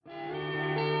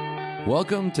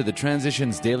Welcome to the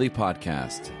Transitions Daily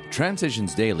podcast.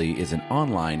 Transitions Daily is an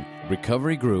online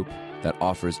recovery group that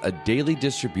offers a daily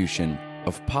distribution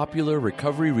of popular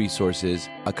recovery resources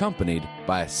accompanied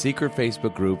by a secret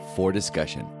Facebook group for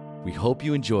discussion. We hope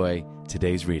you enjoy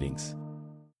today's readings.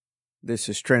 This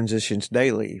is Transitions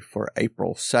Daily for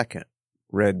April 2nd,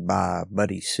 read by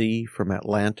Buddy C. from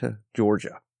Atlanta,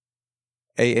 Georgia.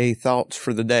 AA Thoughts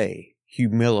for the Day,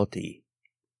 Humility.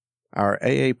 Our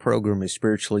AA program is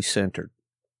spiritually centered.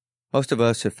 Most of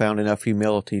us have found enough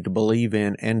humility to believe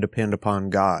in and depend upon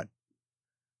God.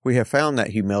 We have found that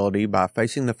humility by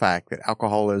facing the fact that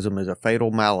alcoholism is a fatal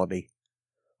malady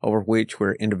over which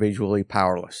we're individually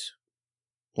powerless.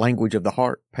 Language of the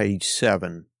Heart, page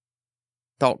 7.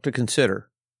 Thought to consider.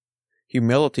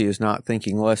 Humility is not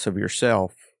thinking less of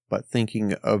yourself, but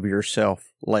thinking of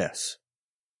yourself less.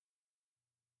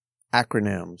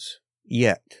 Acronyms.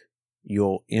 Yet.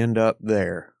 You'll end up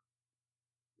there.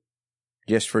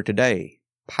 Just for today,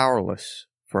 powerless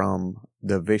from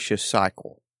the vicious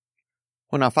cycle.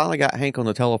 When I finally got Hank on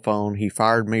the telephone, he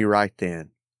fired me right then.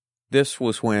 This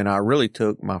was when I really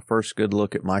took my first good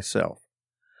look at myself.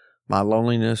 My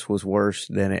loneliness was worse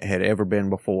than it had ever been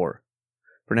before,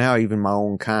 for now even my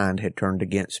own kind had turned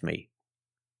against me.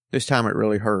 This time it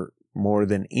really hurt, more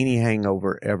than any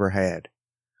hangover ever had.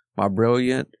 My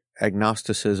brilliant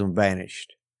agnosticism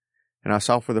vanished, and I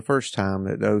saw for the first time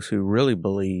that those who really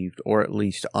believed, or at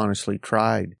least honestly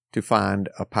tried to find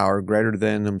a power greater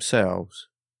than themselves,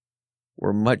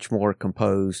 were much more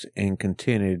composed and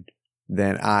contented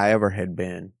than I ever had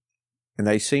been, and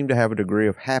they seemed to have a degree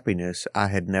of happiness I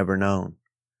had never known.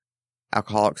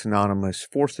 Alcoholics Anonymous,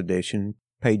 4th edition,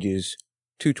 pages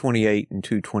 228 and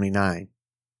 229.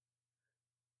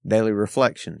 Daily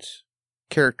Reflections.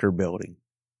 Character Building.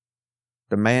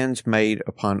 Demands made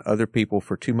upon other people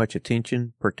for too much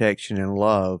attention, protection, and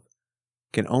love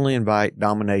can only invite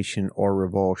domination or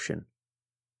revulsion.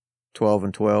 12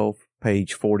 and 12,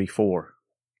 page 44.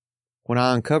 When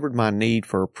I uncovered my need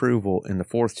for approval in the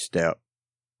 4th step,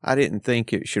 I didn't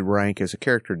think it should rank as a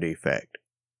character defect.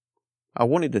 I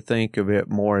wanted to think of it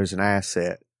more as an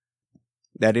asset,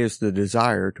 that is, the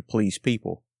desire to please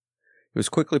people. It was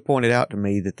quickly pointed out to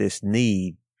me that this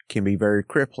need can be very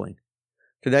crippling.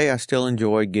 Today I still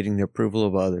enjoy getting the approval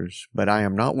of others, but I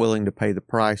am not willing to pay the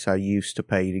price I used to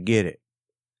pay to get it.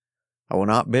 I will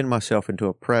not bend myself into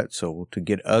a pretzel to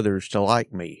get others to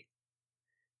like me.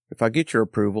 If I get your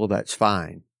approval, that's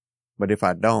fine, but if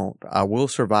I don't, I will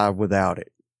survive without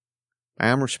it. I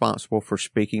am responsible for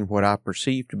speaking what I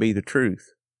perceive to be the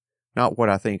truth, not what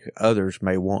I think others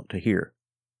may want to hear.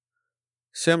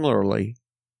 Similarly,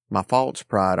 my false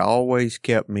pride always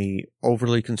kept me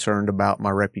overly concerned about my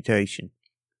reputation.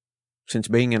 Since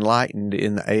being enlightened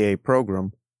in the AA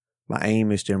program, my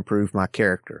aim is to improve my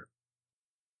character.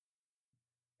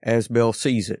 As Bill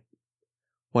sees it.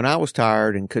 When I was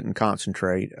tired and couldn't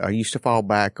concentrate, I used to fall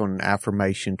back on an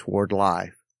affirmation toward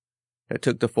life that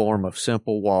took the form of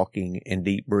simple walking and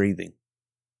deep breathing.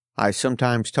 I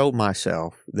sometimes told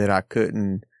myself that I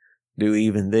couldn't do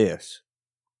even this,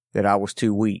 that I was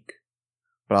too weak,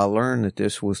 but I learned that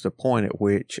this was the point at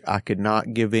which I could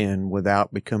not give in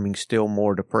without becoming still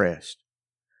more depressed.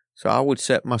 So I would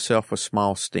set myself a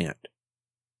small stint.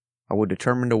 I would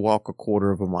determine to walk a quarter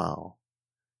of a mile,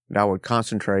 and I would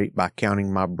concentrate by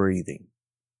counting my breathing,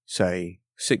 say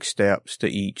 6 steps to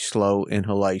each slow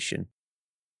inhalation,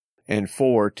 and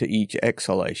 4 to each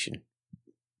exhalation.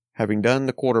 Having done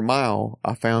the quarter mile,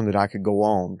 I found that I could go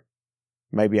on,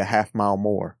 maybe a half mile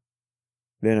more,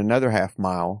 then another half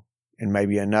mile, and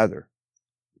maybe another.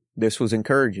 This was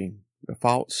encouraging. The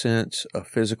false sense of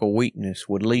physical weakness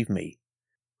would leave me,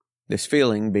 this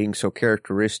feeling being so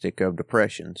characteristic of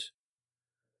depressions.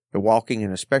 The walking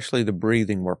and especially the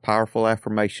breathing were powerful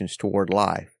affirmations toward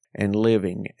life and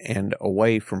living and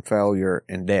away from failure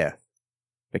and death.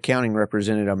 The counting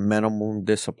represented a minimal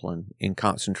discipline in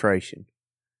concentration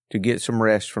to get some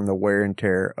rest from the wear and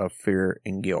tear of fear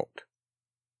and guilt.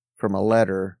 From a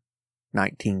letter,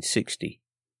 1960.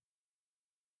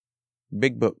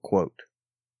 Big Book quote.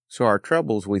 So our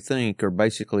troubles, we think, are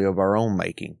basically of our own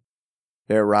making.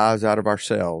 They arise out of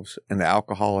ourselves, and the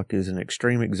alcoholic is an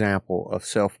extreme example of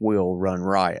self-will run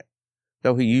riot,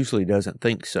 though he usually doesn't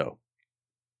think so.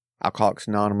 Alcoholics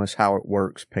Anonymous, How It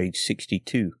Works, page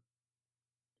 62.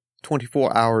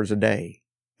 24 hours a day.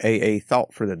 AA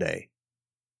Thought for the Day.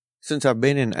 Since I've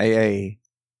been in AA,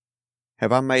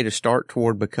 have I made a start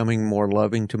toward becoming more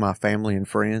loving to my family and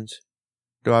friends?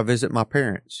 Do I visit my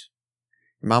parents?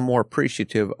 Am I more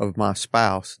appreciative of my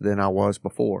spouse than I was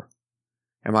before?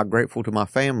 Am I grateful to my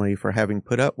family for having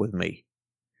put up with me?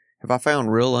 Have I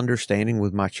found real understanding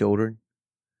with my children?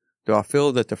 Do I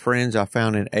feel that the friends I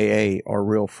found in AA are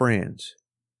real friends?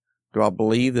 Do I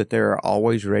believe that they are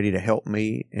always ready to help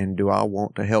me, and do I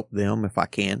want to help them if I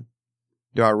can?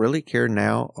 Do I really care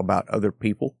now about other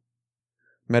people?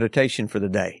 Meditation for the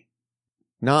day.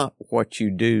 Not what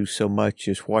you do so much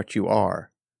as what you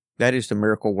are. That is the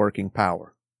miracle working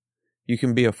power. You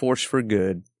can be a force for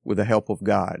good with the help of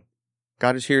God.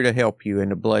 God is here to help you and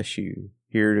to bless you,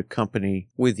 here to accompany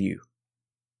with you.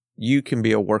 You can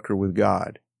be a worker with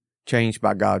God, changed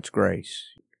by God's grace.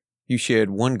 You shed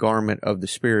one garment of the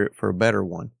Spirit for a better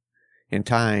one. In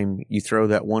time, you throw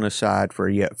that one aside for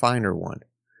a yet finer one.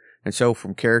 And so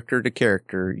from character to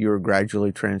character, you are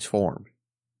gradually transformed.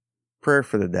 Prayer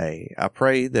for the day. I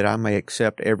pray that I may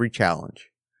accept every challenge.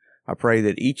 I pray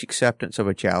that each acceptance of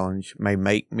a challenge may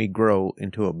make me grow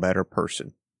into a better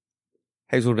person.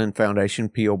 Hazelden Foundation,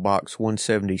 P.O. Box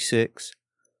 176,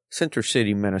 Center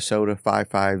City, Minnesota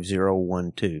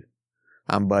 55012.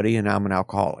 I'm Buddy, and I'm an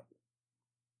alcoholic.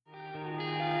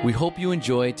 We hope you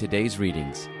enjoyed today's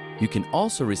readings. You can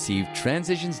also receive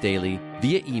Transitions Daily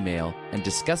via email and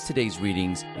discuss today's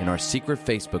readings in our secret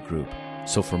Facebook group.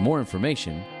 So for more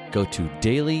information, go to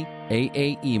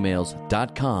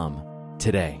dailyaaemails.com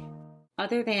today.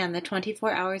 Other than the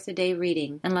 24 hours a day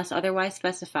reading, unless otherwise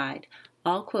specified,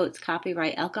 all quotes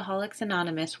copyright Alcoholics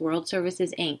Anonymous World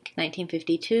Services, Inc.,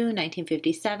 1952,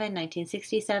 1957,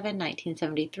 1967,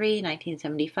 1973,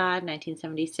 1975,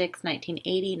 1976,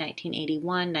 1980, 1981,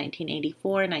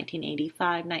 1984,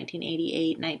 1985,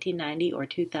 1988, 1990, or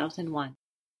 2001.